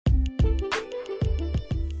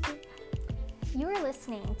You are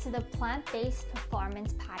listening to the Plant-Based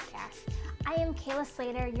Performance Podcast. I am Kayla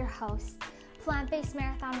Slater, your host, plant-based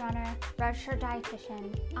marathon runner, registered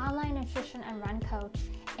dietitian, online nutrition and run coach,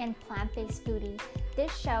 and plant-based foodie.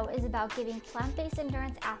 This show is about giving plant-based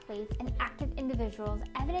endurance athletes and active individuals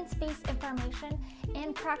evidence-based information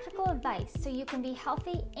and practical advice so you can be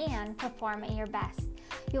healthy and perform at your best.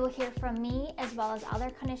 You will hear from me as well as other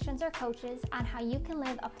clinicians or coaches on how you can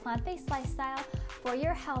live a plant-based lifestyle for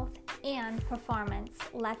your health and performance.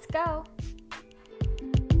 Let's go!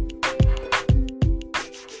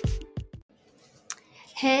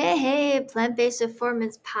 Hey, Plant-Based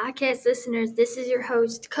Performance Podcast listeners. This is your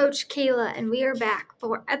host, Coach Kayla, and we are back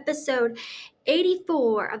for episode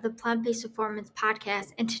 84 of the Plant-Based Performance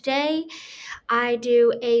Podcast. And today I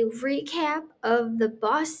do a recap of the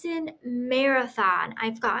Boston Marathon.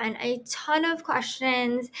 I've gotten a ton of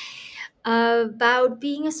questions about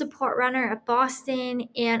being a support runner at Boston,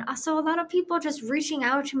 and also a lot of people just reaching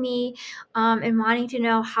out to me and wanting to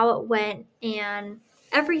know how it went and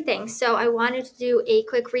everything. So I wanted to do a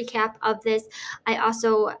quick recap of this. I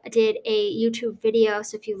also did a YouTube video,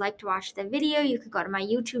 so if you'd like to watch the video, you could go to my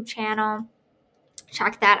YouTube channel,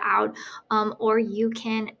 check that out, or you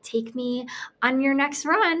can take me on your next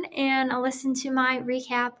run and listen to my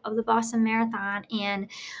recap of the Boston Marathon. And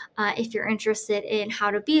if you're interested in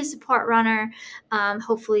how to be a support runner,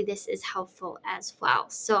 hopefully this is helpful as well.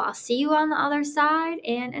 So I'll see you on the other side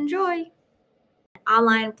and enjoy.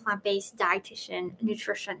 Online plant-based dietitian,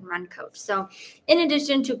 nutrition, run coach. So in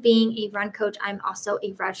addition to being a run coach, I'm also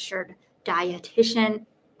a registered dietitian,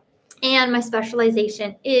 and my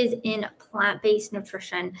specialization is in plant-based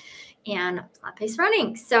nutrition and plant-based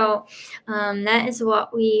running. So that is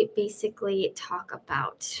what we basically talk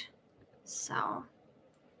about. So,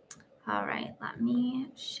 all right, let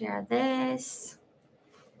me share this.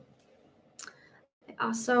 I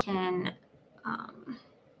also can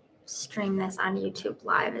stream this on YouTube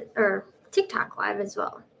Live or TikTok Live as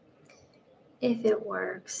well. If it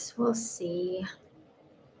works, we'll see.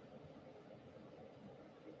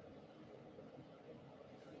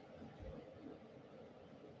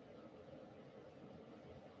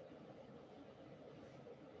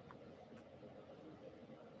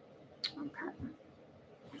 Okay.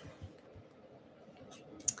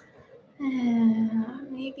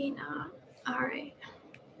 Maybe not. All right.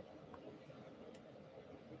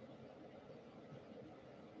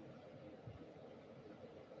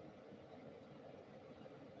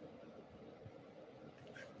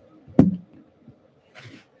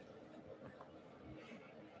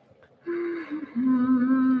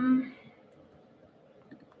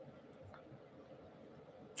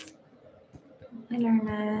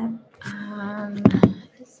 Internet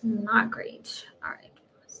is not great. All right,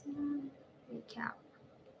 let's recap.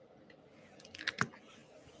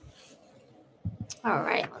 All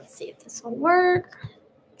right, let's see if this will work.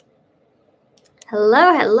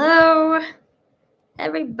 Hello,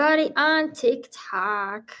 everybody on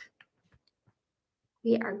TikTok.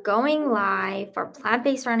 We are going live for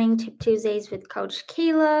Plant-Based Running Tip Tuesdays with Coach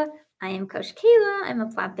Kayla. I am Coach Kayla. I'm a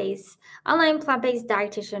online plant-based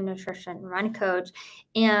dietitian, nutrition, run coach.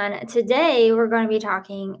 And today we're going to be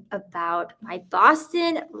talking about my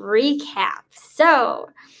Boston recap. So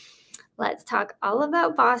let's talk all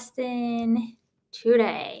about Boston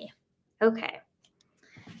today. Okay.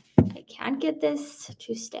 I can't get this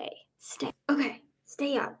to stay. Okay,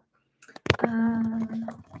 stay up. Let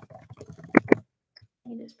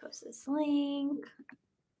me just post this link.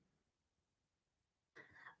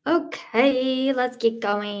 Okay, let's get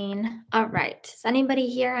going. All right. Is anybody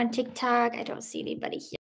here on TikTok? I don't see anybody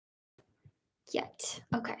here yet.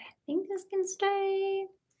 Okay, I think this can stay.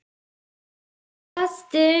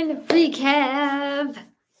 Boston recap.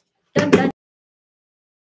 Dun, dun.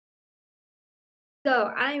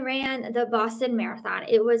 So I ran the Boston Marathon.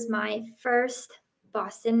 It was my first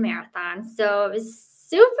Boston Marathon. So it was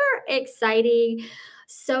super exciting.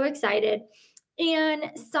 So excited.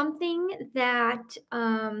 And something that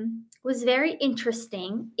was very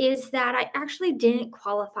interesting is that I actually didn't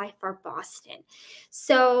qualify for Boston.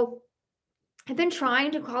 So I've been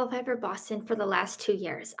trying to qualify for Boston for the last 2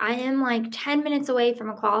 years. I am like 10 minutes away from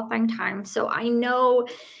a qualifying time. So I know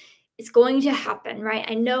it's going to happen, right?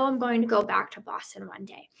 I know I'm going to go back to Boston one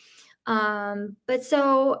day. But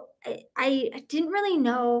so I didn't really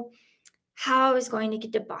know how I was going to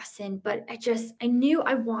get to Boston, but I knew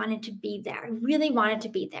I wanted to be there. I really wanted to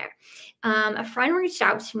be there. A friend reached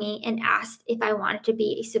out to me and asked if I wanted to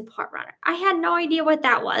be a support runner. I had no idea what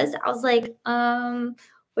that was. I was like,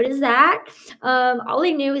 what what is that? All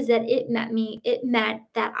I knew is that it meant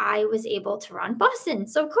that I was able to run Boston.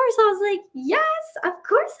 So of course I was like, yes, of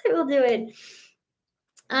course I will do it.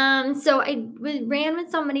 So ran with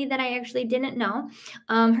somebody that I actually didn't know.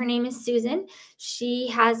 Her name is Susan. She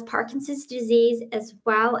has Parkinson's disease as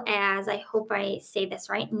well as, I hope I say this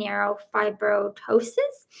right, neurofibromatosis.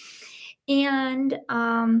 And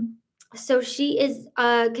so she is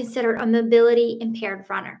considered a mobility impaired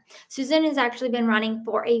runner. Susan has actually been running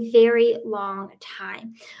for a very long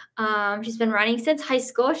time. She's been running since high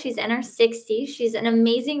school. She's in her 60s. She's an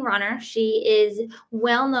amazing runner. She is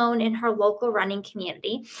well known in her local running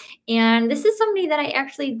community. And this is somebody that I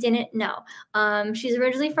actually didn't know. She's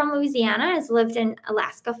originally from Louisiana, has lived in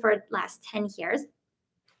Alaska for the last 10 years.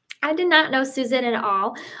 I did not know Susan at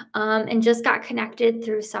all, and just got connected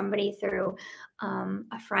through somebody through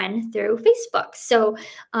a friend through Facebook. So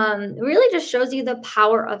really just shows you the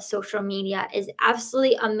power of social media is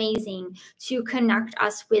absolutely amazing to connect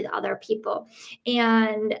us with other people.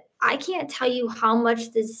 And I can't tell you how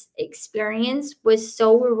much this experience was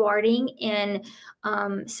so rewarding and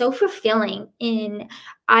so fulfilling. And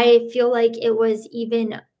I feel like it was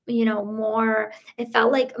even, more, it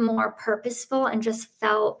felt like more purposeful and just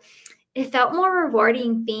it felt more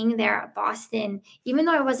rewarding being there at Boston, even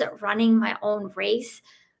though I wasn't running my own race.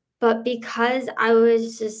 But because I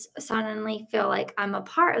was just suddenly feel like I'm a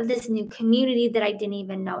part of this new community that I didn't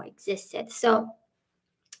even know existed. So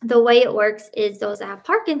the way it works is those that have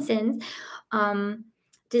Parkinson's um,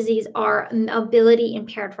 disease are mobility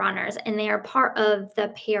impaired runners, and they are part of the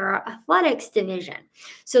para athletics division.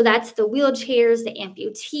 So that's the wheelchairs, the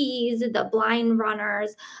amputees, the blind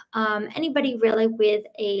runners, anybody really with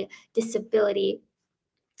a disability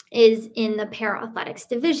is in the para athletics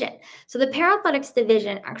division. So the para athletics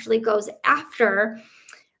division actually goes after,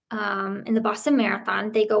 in the Boston Marathon,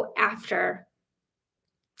 they go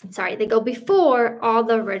before all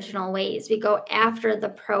the original ways. We go after the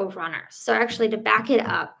pro runners. So actually, to back it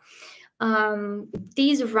up,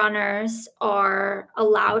 these runners are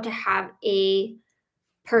allowed to have a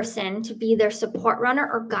person to be their support runner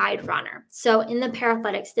or guide runner. So in the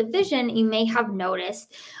parathletics division, you may have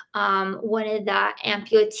noticed one of the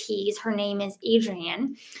amputees, her name is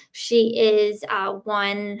Adrienne. She is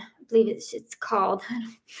one, I believe it's called,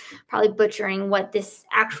 probably butchering what this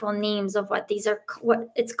actual names of what these are, what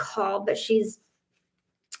it's called, but she's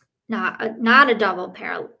not a double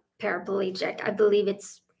paraplegic. I believe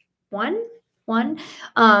it's one.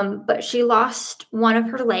 But she lost one of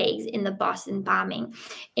her legs in the Boston bombing,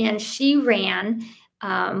 and she ran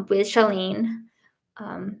with Shalene,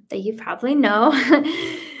 that you probably know.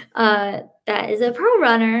 That is a pro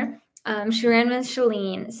runner. She ran with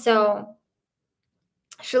Shalene. So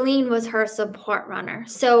Shalene was her support runner.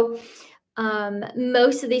 So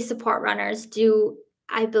most of these support runners do,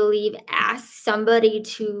 I believe, ask somebody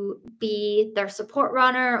to be their support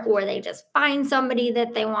runner, or they just find somebody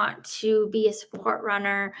that they want to be a support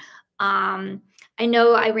runner. I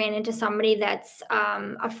know I ran into somebody that's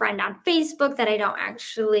a friend on Facebook that I've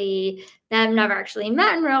never actually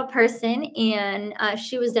met in real person. And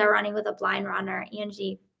she was there running with a blind runner,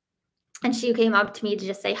 Angie. And she came up to me to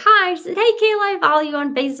just say hi. She said, "Hey, Kayla, I follow you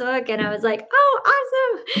on Facebook." And I was like, "Oh,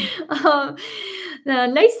 awesome.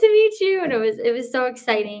 Nice to meet you." And it was so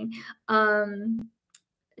exciting to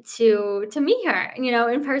meet her,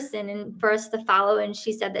 in person and for us to follow. And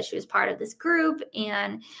she said that she was part of this group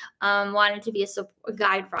and wanted to be a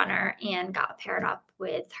guide runner and got paired up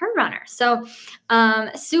with her runner. So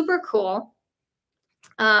super cool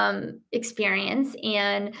experience.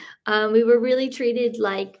 And we were really treated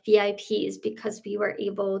like VIPs because we were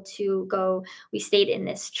able to go. We stayed in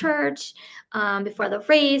this church before the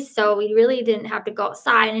race, so we really didn't have to go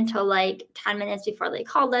outside until like 10 minutes before they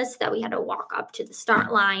called us, that we had to walk up to the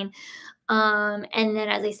start line. And then,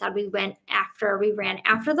 as I said, we ran after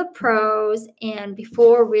the pros and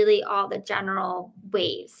before really all the general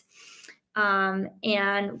waves.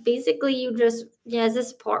 And basically you just, as a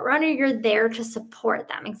support runner, you're there to support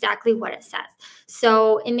them, exactly what it says.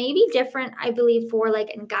 So it may be different, I believe, for like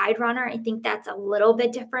a guide runner. I think that's a little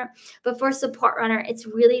bit different, but for support runner, it's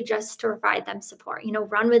really just to provide them support,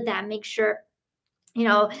 run with them, make sure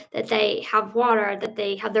that they have water, that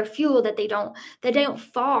they have their fuel, that they don't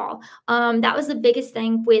fall. That was the biggest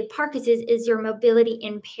thing with Parkinson's, is your mobility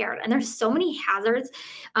impaired. And there's so many hazards.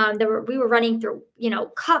 We were running through,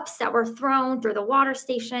 cups that were thrown through the water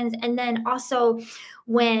stations. And then also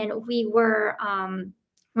when we were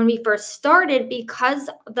when we first started, because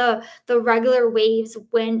the regular waves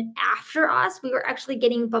went after us, we were actually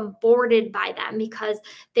getting bombarded by them because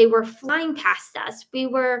they were flying past us. We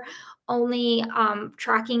were only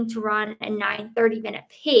tracking to run a 9:30 minute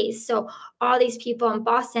pace. So all these people in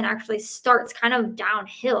Boston actually starts kind of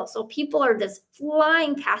downhill. So people are just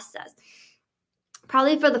flying past us.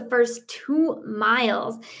 Probably for the first 2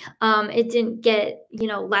 miles, it didn't get,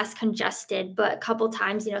 less congested, but a couple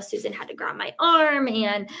times, Susan had to grab my arm,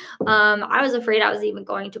 and I was afraid I was even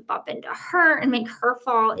going to bump into her and make her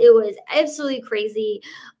fall. It was absolutely crazy.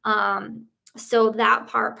 So that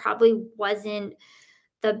part probably wasn't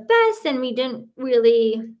the best, and we didn't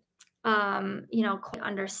really, quite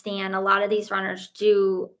understand. A lot of these runners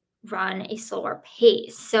do run a slower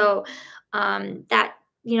pace. So that,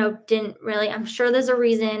 didn't really, I'm sure there's a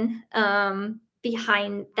reason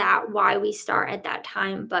behind that, why we start at that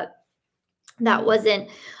time, but that wasn't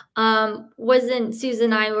Susan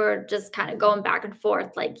and I were just kind of going back and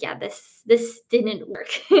forth like, yeah, this didn't work.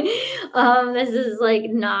 This is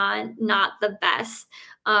like not the best.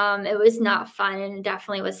 It was not fun, and it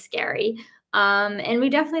definitely was scary. And we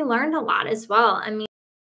definitely learned a lot as well. I mean,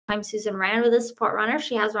 time Susan ran with a support runner.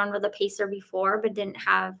 She has run with a pacer before, but didn't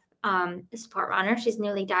have a support runner. She's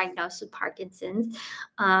newly diagnosed with Parkinson's,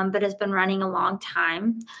 but has been running a long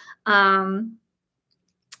time.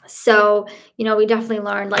 So, we definitely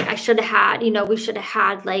learned, like, I should have had, we should have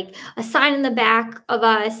had like a sign in the back of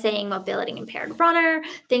us saying mobility impaired runner,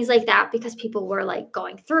 things like that, because people were like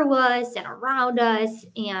going through us and around us.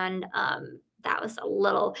 And that was so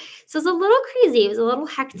it was a little crazy. It was a little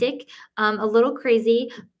hectic, a little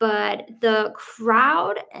crazy, but the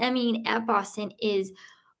crowd, I mean, at Boston is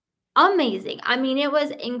amazing. I mean, it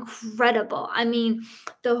was incredible. I mean,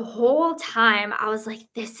 the whole time I was like,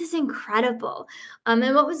 this is incredible. And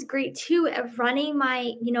what was great too, of running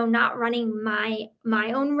my, not running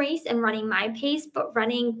my own race and running my pace, but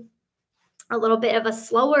running a little bit of a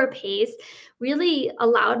slower pace, really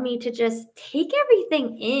allowed me to just take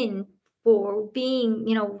everything in for being,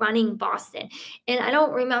 running Boston. And I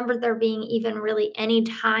don't remember there being even really any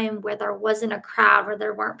time where there wasn't a crowd, where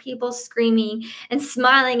there weren't people screaming and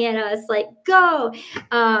smiling at us like, go.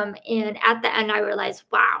 And at the end, I realized,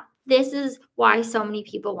 wow, this is why so many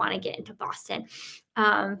people want to get into Boston.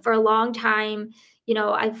 For a long time,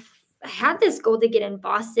 I had this goal to get in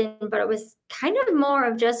Boston, but it was kind of more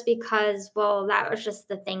of just because, well, that was just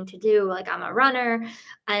the thing to do. Like, I'm a runner.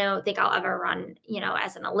 I don't think I'll ever run,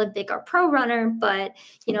 as an Olympic or pro runner, but,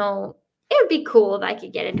 it would be cool if I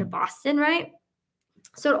could get into Boston, right?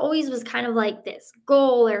 So it always was kind of like this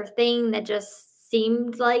goal or thing that just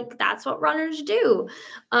seemed like that's what runners do.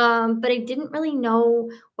 But I didn't really know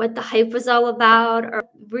what the hype was all about, or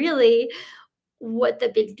really what the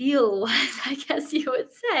big deal was, I guess you would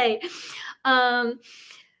say. Um,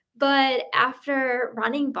 but after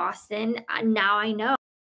running Boston, now I know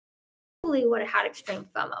totally what I had extreme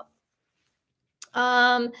FOMO.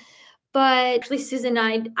 But actually, Susan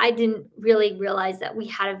and I didn't really realize that we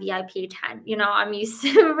had a VIP tent. I'm used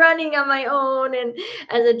to running on my own, and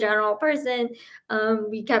as a general person,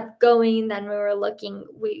 we kept going. Then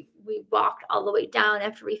we walked all the way down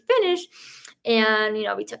after we finished, and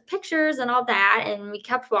we took pictures and all that, and we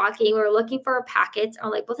kept walking. We were looking for our packets. And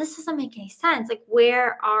we're like, well, this doesn't make any sense. Like,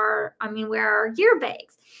 where are our gear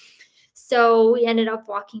bags? So we ended up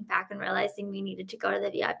walking back and realizing we needed to go to the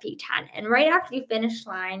VIP tent. And right after you finish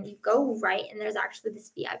line, you go right, and there's actually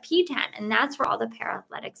this VIP tent, and that's where all the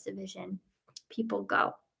para-athletics division people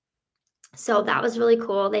go. So that was really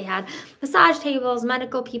cool. They had massage tables,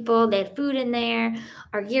 medical people, they had food in there,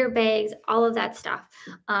 our gear bags, all of that stuff.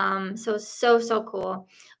 So cool.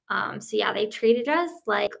 So yeah, they treated us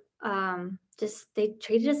like they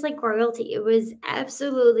treated us like royalty. It was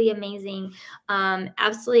absolutely amazing.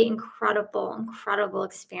 Absolutely incredible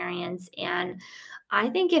experience. And I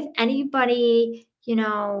think if anybody,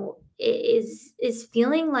 is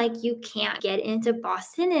feeling like you can't get into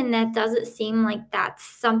Boston, and that doesn't seem like that's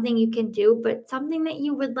something you can do, but something that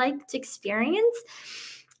you would like to experience,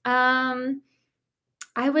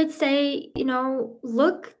 I would say,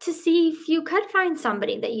 look to see if you could find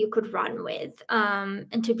somebody that you could run with,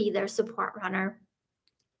 and to be their support runner.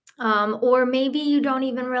 Or maybe you don't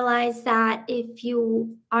even realize that if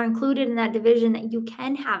you are included in that division, that you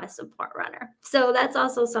can have a support runner. So that's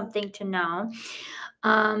also something to know.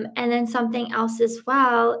 And then something else as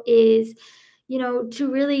well is,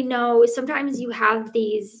 to really know, sometimes you have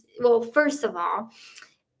these, well, first of all,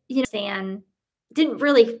 and didn't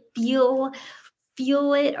really feel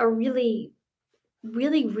it, or really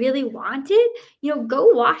really, really want it,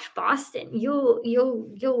 go watch Boston. You'll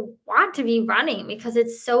want to be running because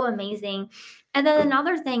it's so amazing. And then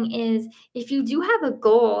another thing is, if you do have a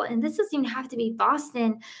goal, and this doesn't even have to be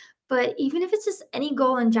Boston, but even if it's just any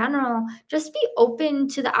goal in general, just be open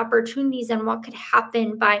to the opportunities and what could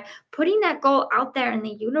happen by putting that goal out there in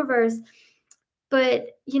the universe. But,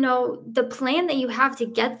 the plan that you have to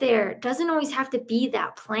get there doesn't always have to be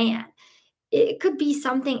that plan. It could be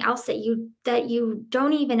something else that you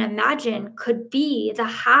don't even imagine could be the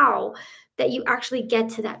how that you actually get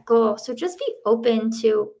to that goal. So just be open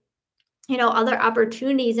to, other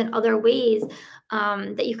opportunities and other ways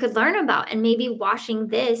that you could learn about. And maybe watching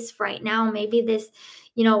this right now, maybe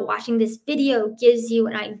watching this video gives you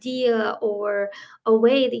an idea or a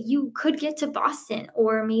way that you could get to Boston,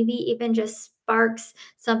 or maybe even just sparks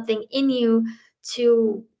something in you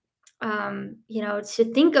to to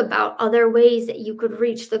think about other ways that you could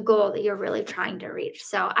reach the goal that you're really trying to reach.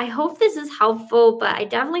 So I hope this is helpful, but I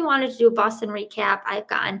definitely wanted to do a Boston recap. I've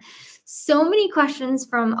gotten so many questions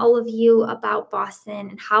from all of you about Boston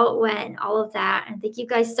and how it went and all of that. And thank you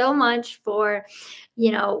guys so much for,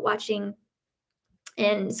 watching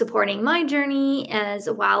and supporting my journey, as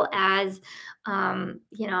well as,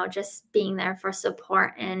 just being there for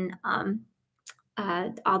support and,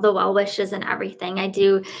 all the well wishes and everything. I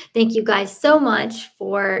do thank you guys so much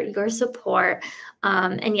for your support.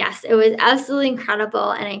 And yes, it was absolutely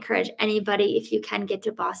incredible. And I encourage anybody, if you can get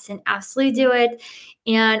to Boston, absolutely do it.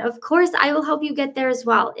 And of course, I will help you get there as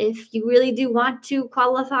well. If you really do want to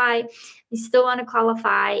qualify, you still want to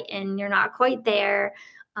qualify and you're not quite there.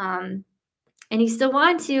 And you still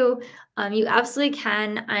want to, you absolutely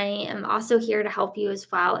can. I am also here to help you as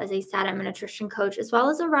well. As I said, I'm a nutrition coach as well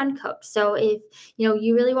as a run coach. So if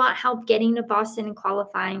you really want help getting to Boston and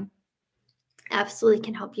qualifying, absolutely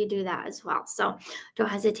can help you do that as well. So don't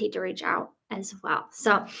hesitate to reach out as well.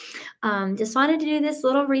 So just wanted to do this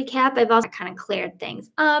little recap. I've also kind of cleared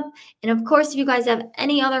things up. And of course, if you guys have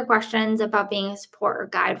any other questions about being a support or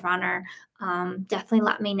guide runner, definitely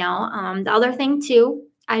let me know. The other thing too,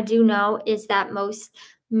 I do know is that most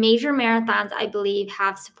major marathons, I believe,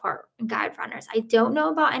 have support guide runners. I don't know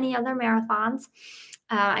about any other marathons.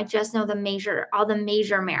 I just know all the major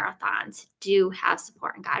marathons do have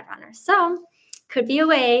support and guide runners. So could be a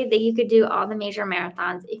way that you could do all the major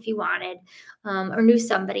marathons if you wanted, or knew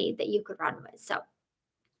somebody that you could run with. So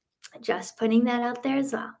just putting that out there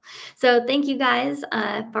as well. So thank you guys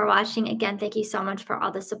for watching. Again, thank you so much for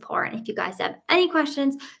all the support. And if you guys have any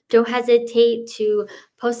questions, don't hesitate to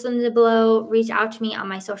post them below. Reach out to me on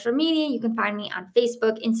my social media. You can find me on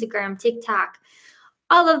Facebook, Instagram, TikTok,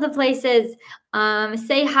 all of the places.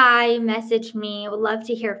 Say hi, message me. I would love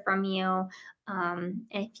to hear from you.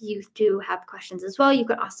 If you do have questions as well, you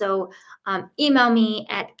can also email me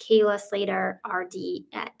at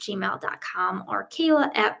kaylaslaterrd@gmail.com or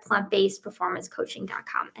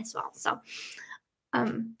kayla@plantbasedperformancecoaching.com as well. So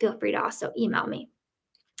feel free to also email me.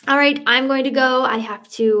 All right, I'm going to go. I have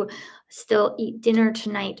to still eat dinner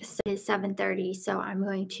tonight. So it is 7:30, so I'm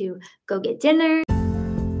going to go get dinner.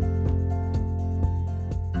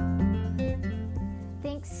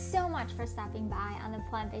 Thanks so much for stopping by on the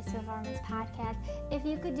Plant-Based Performance Podcast. If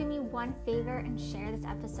you could do me one favor and share this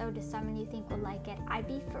episode to someone you think would like it, I'd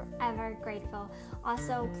be forever grateful.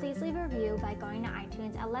 Also, please leave a review by going to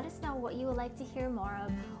iTunes and let us know what you would like to hear more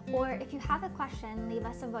of. Or if you have a question, leave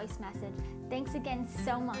us a voice message. Thanks again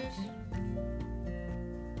so much.